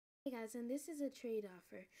Hey guys, and this is a trade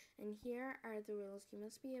offer, and here are the rules. You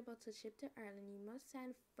must be able to ship to Ireland. You must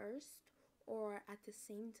send first or at the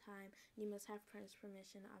same time. You must have parents'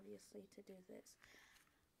 permission, obviously, to do this.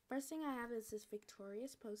 First thing I have is this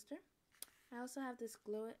Victorious poster. I also have this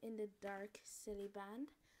glow in the dark city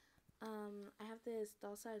band. I have this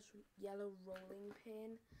doll size yellow rolling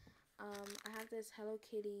pin. I have this Hello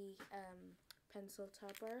Kitty pencil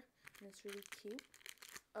topper, and it's really cute.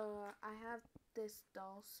 I have this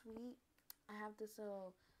doll suite. I have this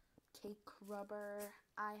little cake rubber.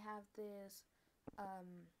 I have this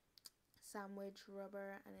sandwich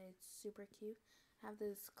rubber, and it's super cute. I have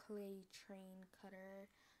this clay train cutter.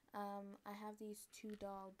 I have these two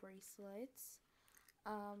doll bracelets.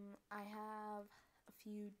 I have a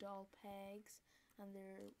few doll pegs, and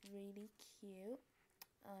they're really cute.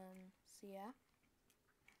 So yeah,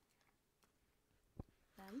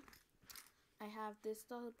 them. I have this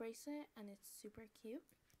doll bracelet, and it's super cute.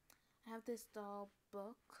 I have this doll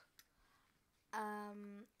book.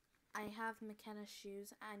 I have McKenna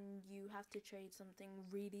shoes, and you have to trade something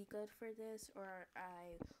really good for this, or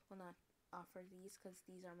I will not offer these because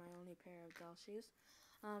these are my only pair of doll shoes.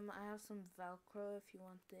 I have some Velcro if you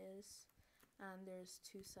want this, and there's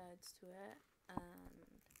two sides to it,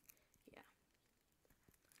 and yeah.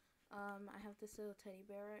 I have this little teddy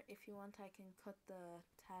bear. If you want, I can cut the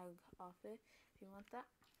tag off it if you want that.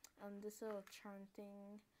 This little charm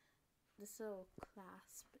thing, this little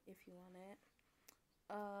clasp if you want it.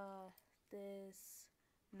 This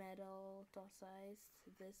metal doll size,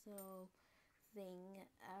 this little thing.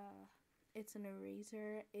 It's an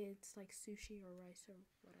eraser. It's like sushi or rice or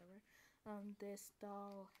whatever. This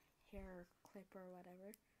doll hair clip or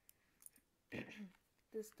whatever.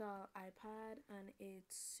 This doll iPad, and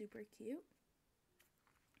it's super cute.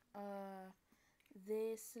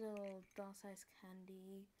 This little doll size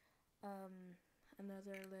candy.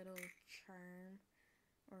 Another little charm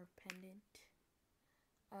or pendant.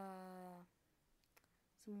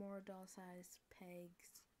 Some more doll size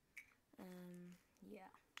pegs.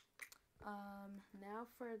 Yeah. Now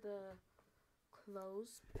for the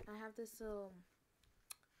clothes. I have this little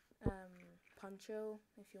poncho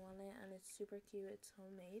if you want it, and it's super cute. It's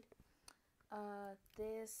homemade.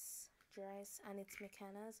 This dress, and it's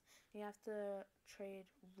McKenna's. You have to trade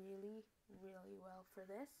really, really well for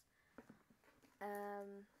this.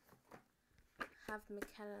 Have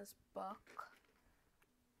McKenna's book.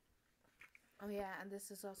 Oh yeah, and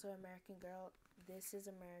this is also American Girl. This is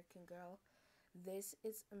American Girl. This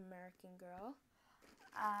is American Girl.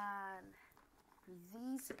 And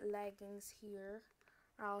these leggings here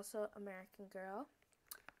are also American Girl.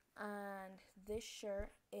 And this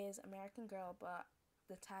shirt is American Girl, but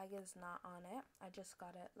the tag is not on it. I just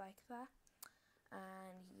got it like that.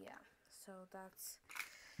 And yeah, so that's